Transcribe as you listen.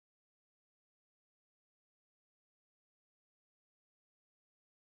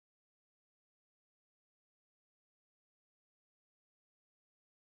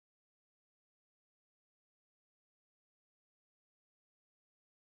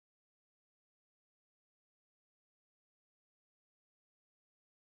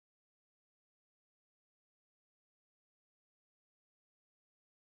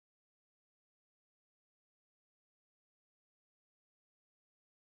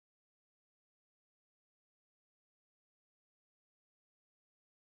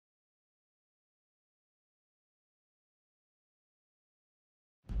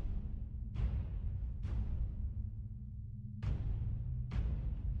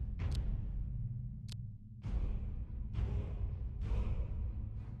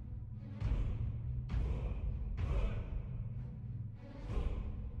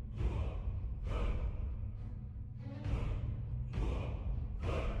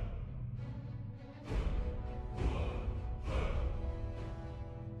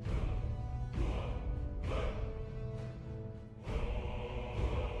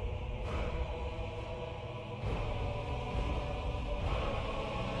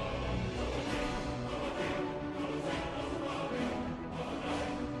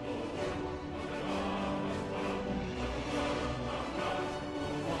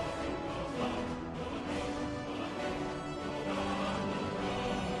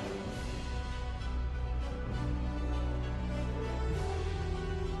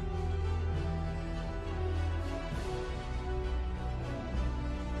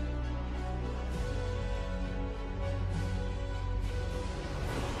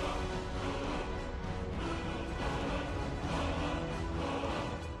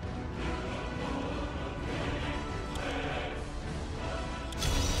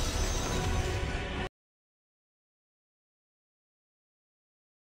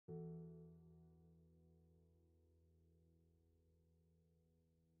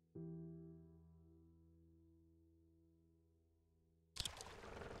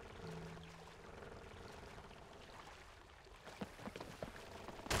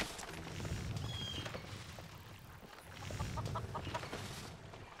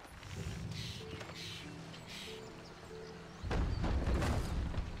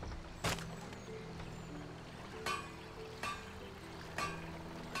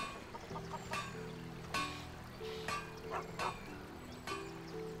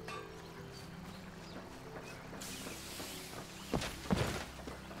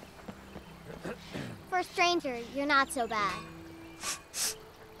a stranger, you're not so bad.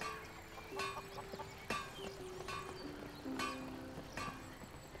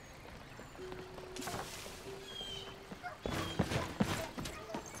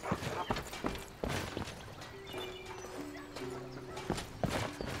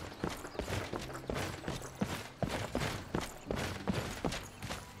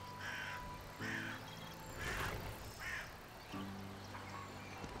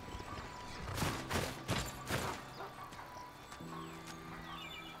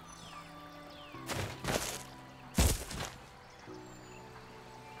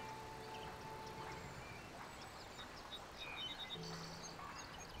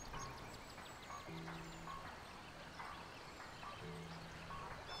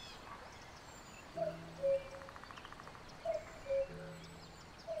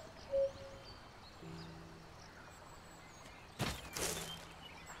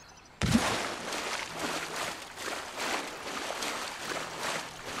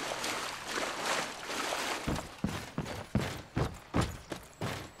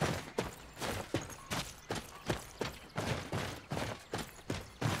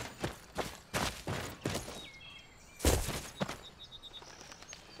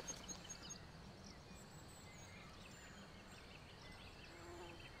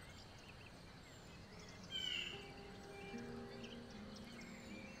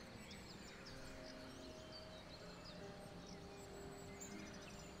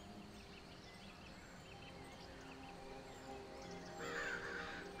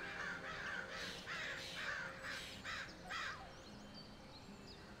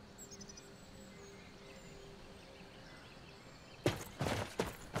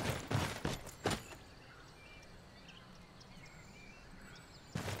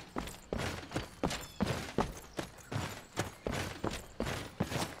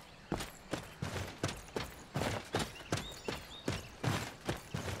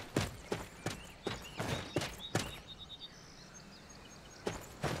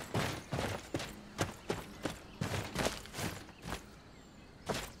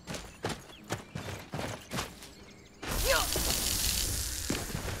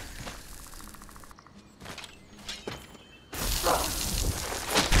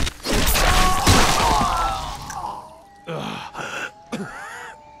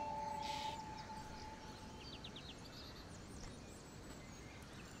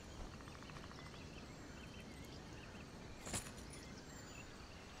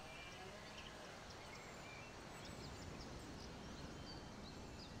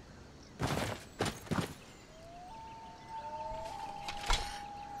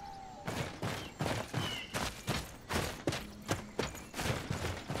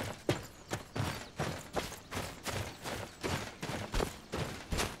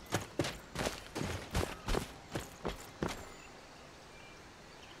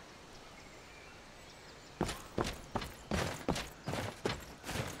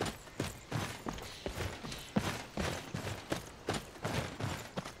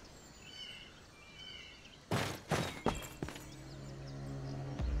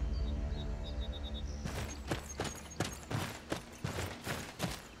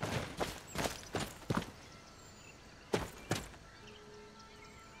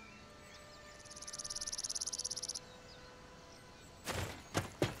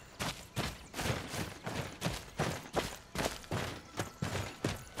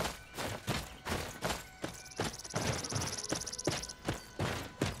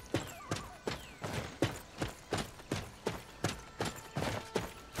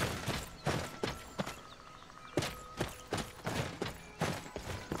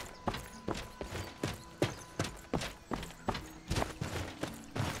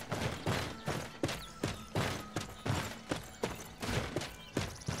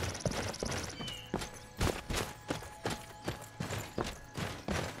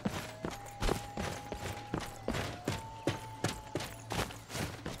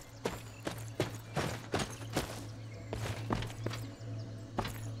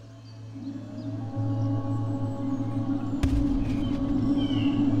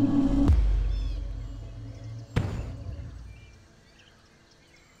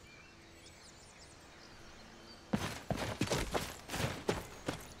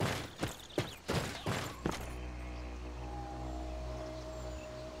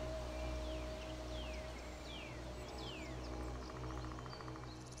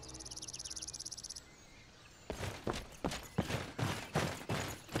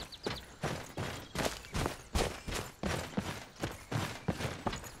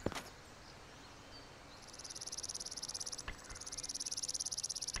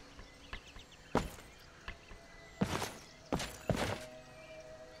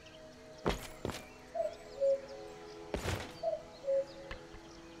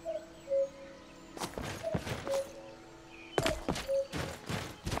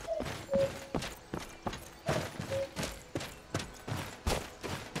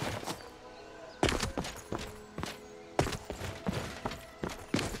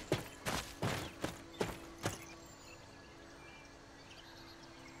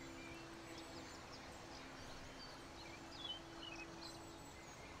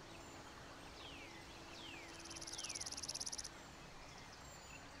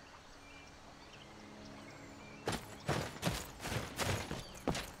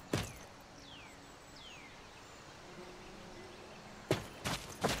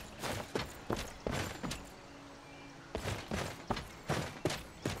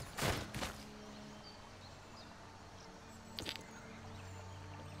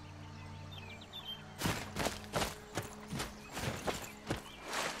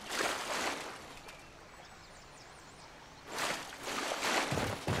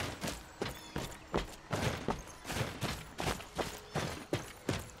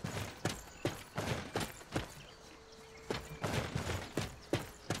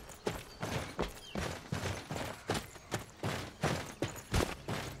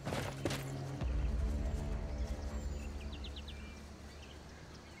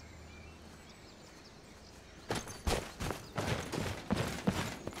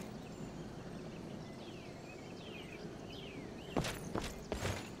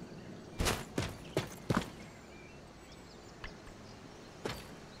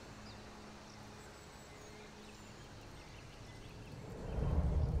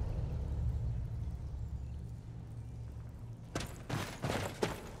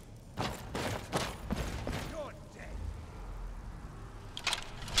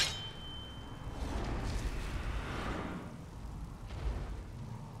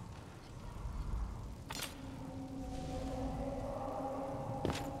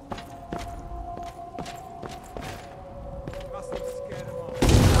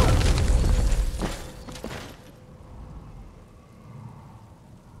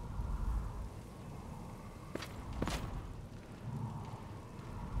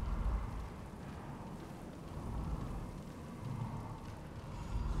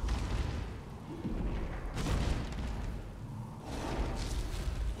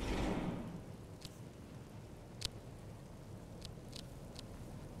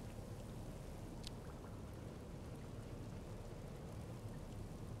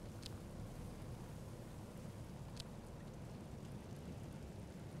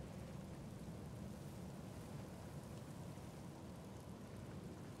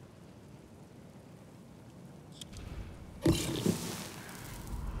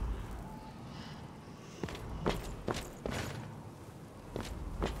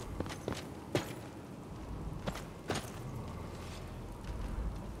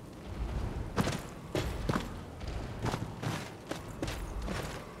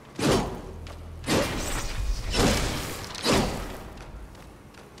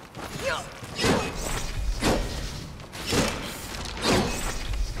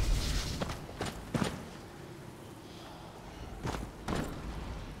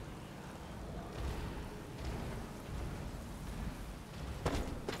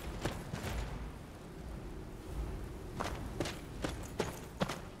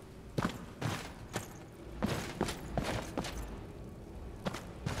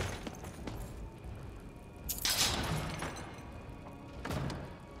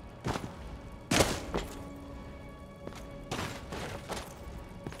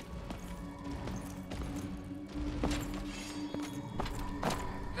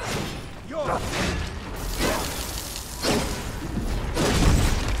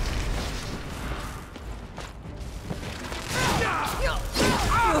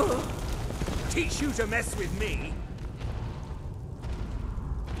 Teach you to mess with me?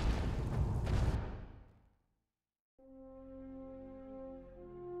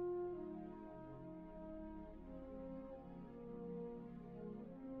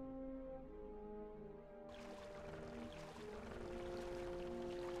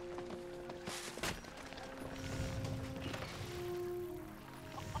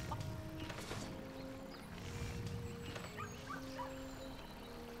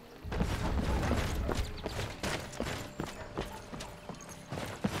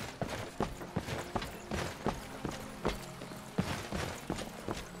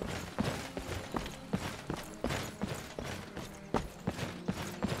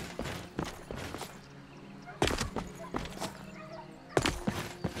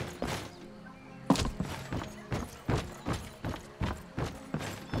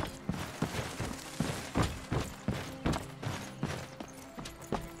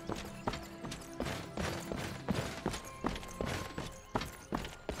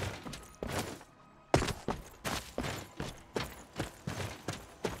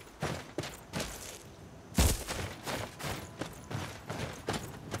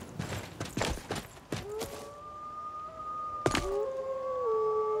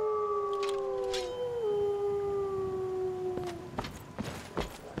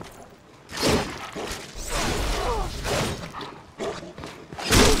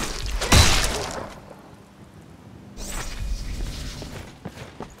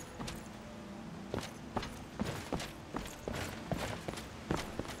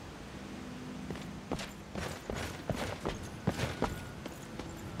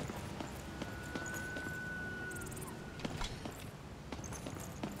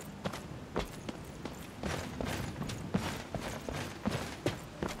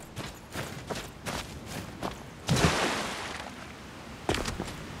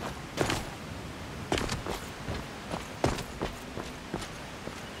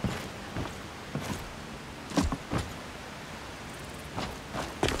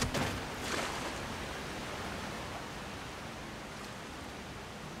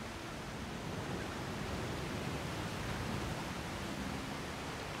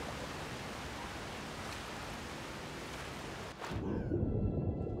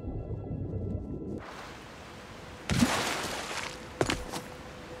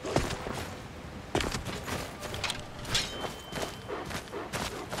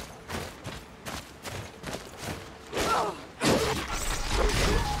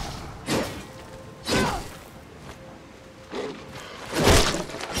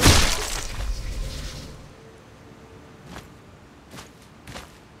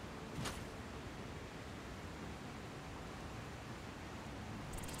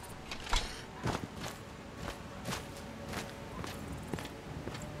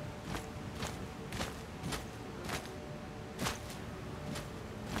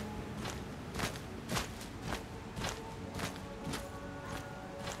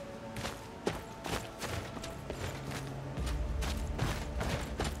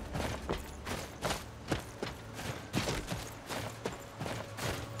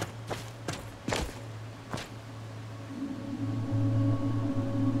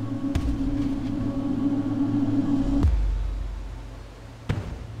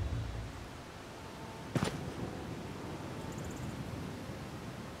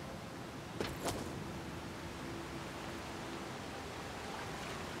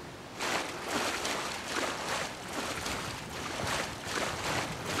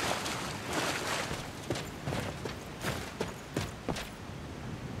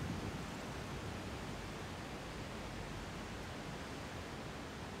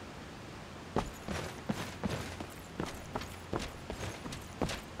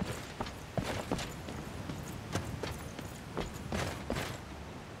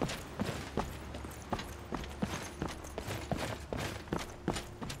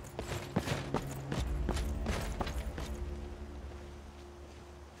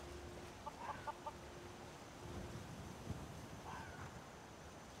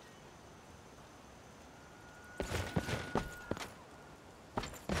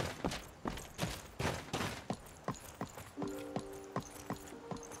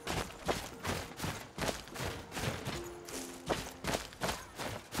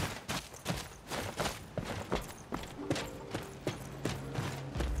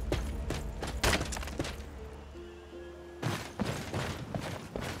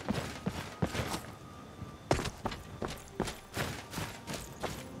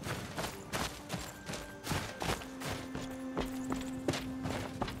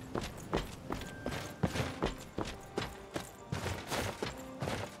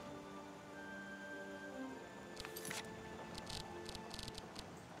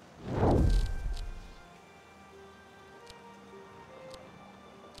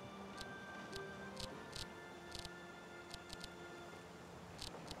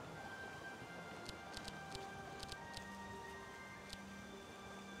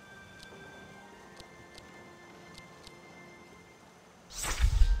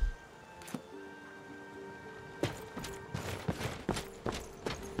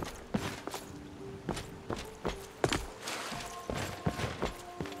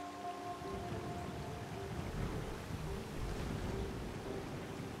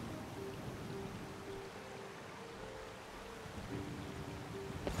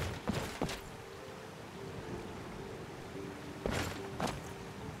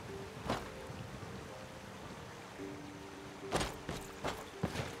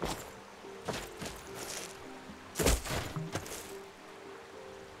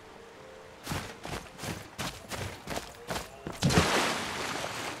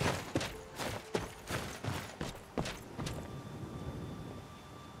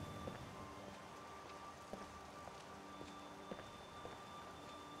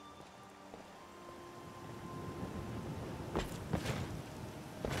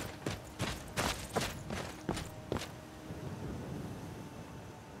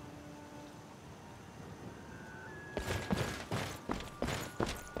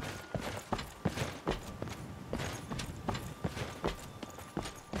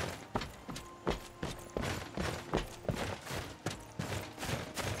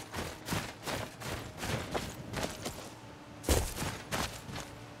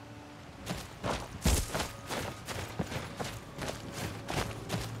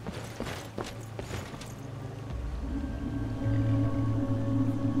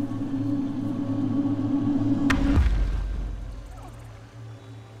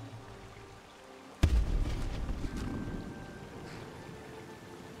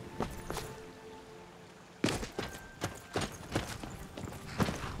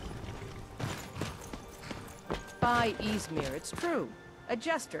 By Izmir, it's true. A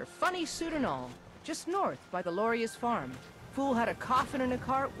jester, funny suit and all. Just north, by the Loria's farm. Fool had a coffin in a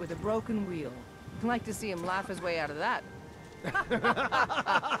cart with a broken wheel. Like to see him laugh his way out of that.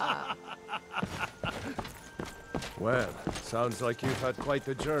 Well, sounds like you've had quite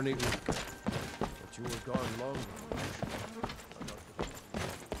the journey, but you were gone long.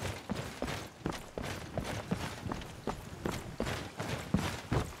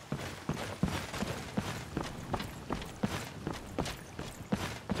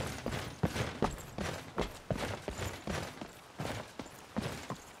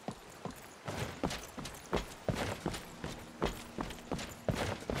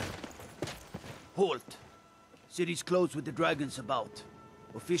 Halt! City's closed with the dragons about.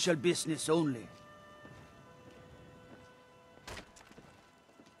 Official business only.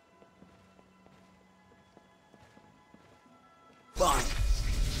 Fine.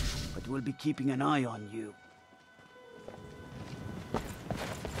 But we'll be keeping an eye on you.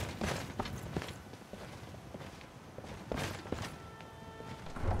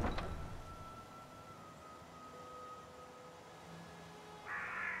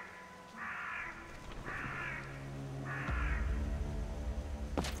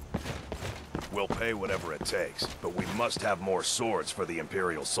 We'll pay whatever it takes, but we must have more swords for the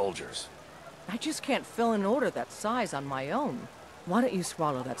Imperial soldiers. I just can't fill an order that size on my own. Why don't you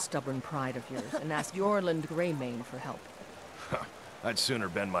swallow that stubborn pride of yours and ask Yorland Greymane for help? I'd sooner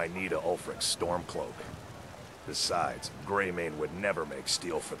bend my knee to Ulfric's Stormcloak. Besides, Greymane would never make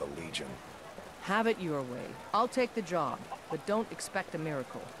steel for the Legion. Have it your way. I'll take the job, but don't expect a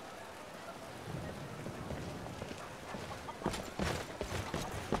miracle.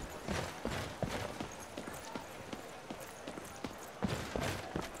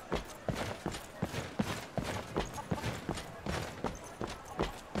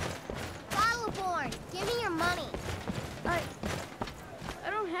 Give me your money. I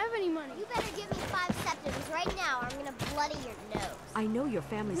don't have any money. You better give me 5 septims right now or I'm gonna bloody your nose. I know your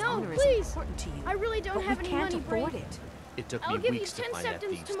family's No, honor please. is important to you. I really don't have we any can't money, afford Bree. it. It took I'll me give you weeks to 10 find that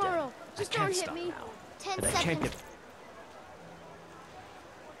septims thieves' tomorrow. den. Just I can't don't hit stop me. now. 10 But I can't seconds. get...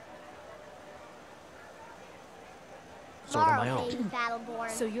 Sort on my Tomorrow, own. baby Battleborn.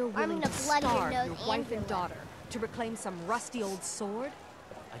 So you're I'm willing gonna to bloody your starve nose your and wife your and lip. daughter to reclaim some rusty old sword?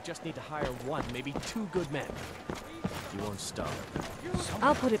 I just need to hire one, maybe 2 good men. You won't starve.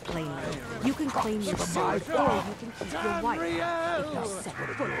 I'll put it plainly. You can claim your sword, or you can keep your wife. If you set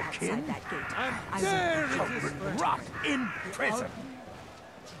foot outside that gate, I will Rot in prison.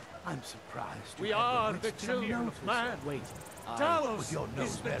 I'm surprised. We are the children of man. Wait. Talos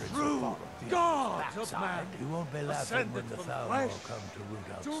is the true God of man. You won't be laughing Ascended when the from foul flesh will come to root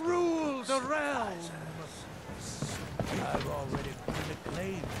out to stones. rule the realms. I've already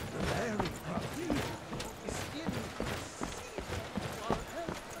reclaimed the very property.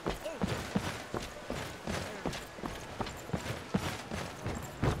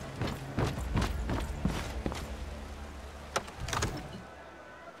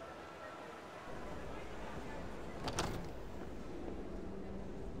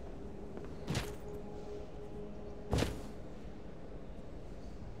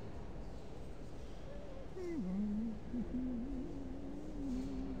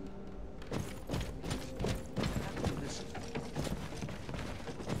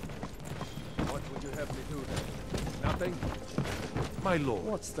 What would you have me do then? Nothing? My lord,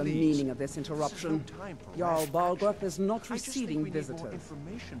 What's the please. meaning of this interruption? This is no time for Jarl rash Balgrup action. is not I just think receiving we need more visitors.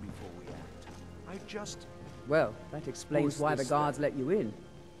 information before we act. I just... Well, that explains Who's why the this guards let you in.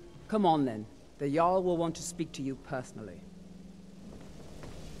 Come on then. The Jarl will want to speak to you personally.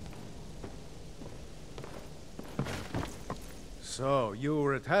 So, you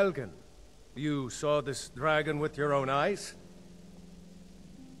were at Helgen. You saw this dragon with your own eyes?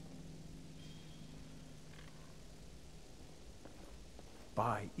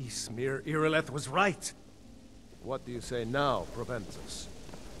 By Ysmir, Irileth was right. What do you say now, Proventus?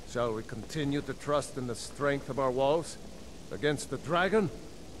 Shall we continue to trust in the strength of our walls? Against the dragon?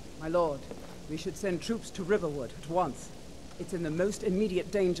 My lord, we should send troops to Riverwood at once. It's in the most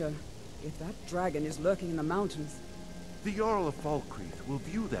immediate danger. If that dragon is lurking in the mountains... The Jarl of Falkreath will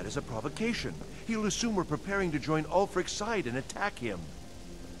view that as a provocation. He'll assume we're preparing to join Ulfric's side and attack him.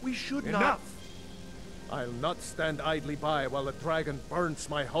 We should not... Enough! I'll not stand idly by while the dragon burns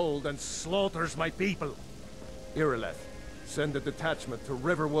my hold and slaughters my people. Irileth, send a detachment to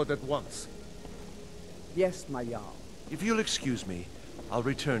Riverwood at once. Yes, my Jarl. If you'll excuse me, I'll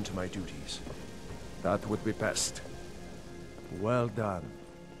return to my duties. That would be best. Well done.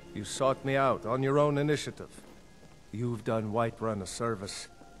 You sought me out on your own initiative. You've done Whiterun a service,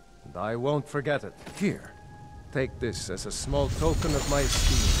 and I won't forget it. Here, Take this as a small token of my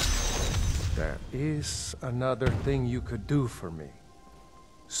esteem. There is another thing you could do for me.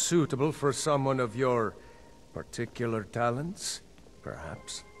 Suitable for someone of your particular talents,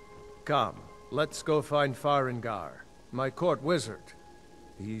 perhaps. Come, let's go find Farengar, my court wizard.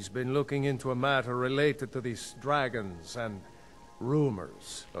 He's been looking into a matter related to these dragons and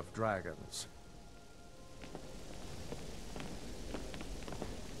rumors of dragons.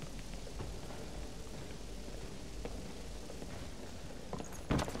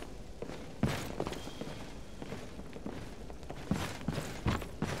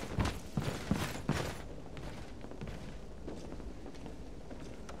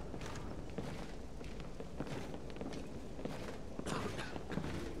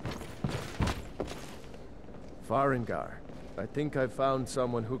 Farengar, I think I've found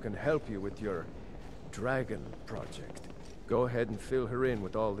someone who can help you with your dragon project. Go ahead and fill her in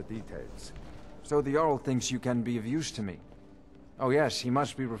with all the details. So the Jarl thinks you can be of use to me. Oh yes, he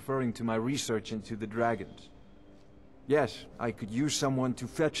must be referring to my research into the dragons. Yes, I could use someone to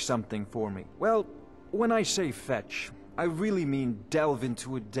fetch something for me. Well, when I say fetch, I really mean delve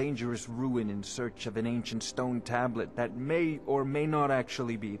into a dangerous ruin in search of an ancient stone tablet that may or may not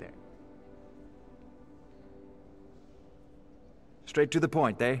actually be there. Straight to the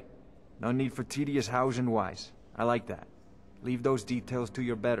point, eh? No need for tedious hows and whys. I like that. Leave those details to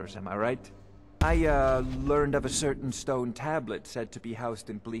your betters, am I right? I, learned of a certain stone tablet said to be housed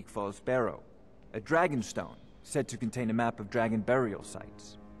in Bleak Falls Barrow. A dragon stone, said to contain a map of dragon burial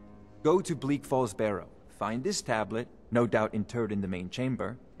sites. Go to Bleak Falls Barrow, find this tablet, no doubt interred in the main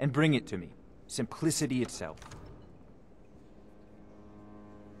chamber, and bring it to me. Simplicity itself.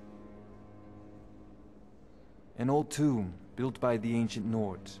 An old tomb, built by the ancient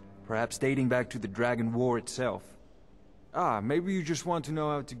Nords, perhaps dating back to the Dragon War itself. Ah, maybe you just want to know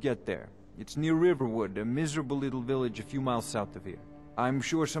how to get there. It's near Riverwood, a miserable little village a few miles south of here. I'm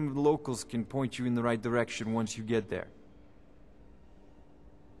sure some of the locals can point you in the right direction once you get there.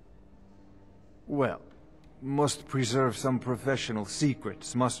 Well, must preserve some professional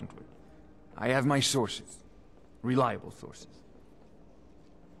secrets, mustn't we? I have my sources. Reliable sources.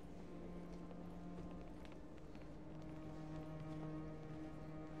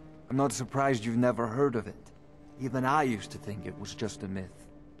 I'm not surprised you've never heard of it. Even I used to think it was just a myth.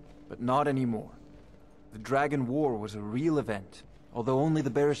 But not anymore. The Dragon War was a real event, although only the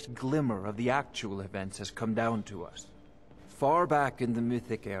barest glimmer of the actual events has come down to us. Far back in the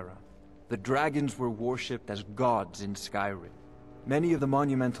Mythic era, the dragons were worshipped as gods in Skyrim. Many of the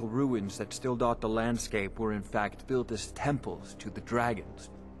monumental ruins that still dot the landscape were in fact built as temples to the dragons.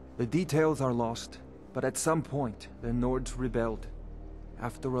 The details are lost, but at some point, the Nords rebelled.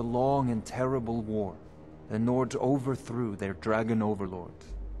 After a long and terrible war, the Nords overthrew their dragon overlords.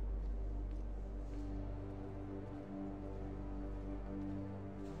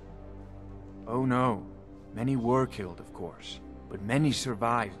 Oh no, many were killed, of course, but many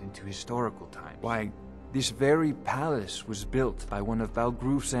survived into historical times. Why, this very palace was built by one of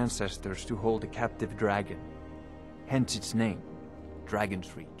Balgruf's ancestors to hold a captive dragon. Hence its name,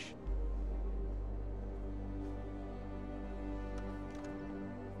 Dragon's Reach.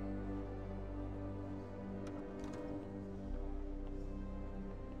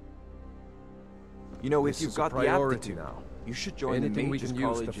 You know, if you've got the aptitude now, you should join the Mages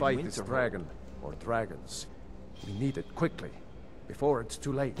College to fight this dragon, or dragons. We need it quickly, before it's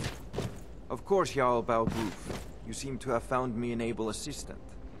too late. Of course, Jarl Balgruf. You seem to have found me an able assistant.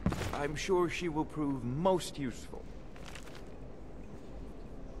 I'm sure she will prove most useful.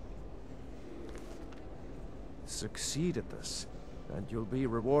 Succeed at this, and you'll be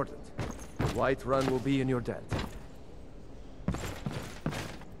rewarded. The White Run will be in your debt.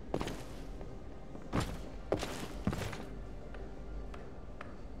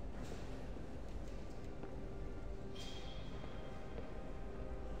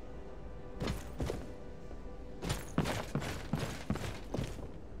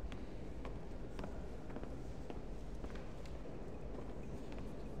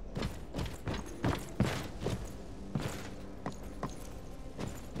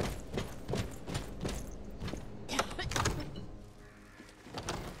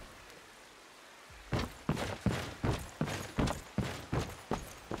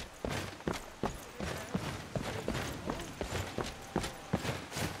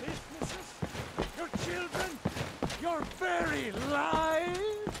 Very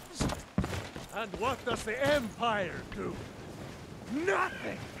lives? And what does the Empire do?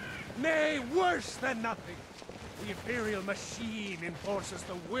 Nothing! Nay, worse than nothing! The Imperial machine enforces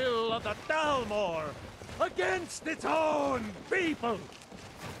the will of the Dalmor against its own people!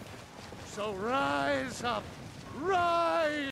 So rise up Rise!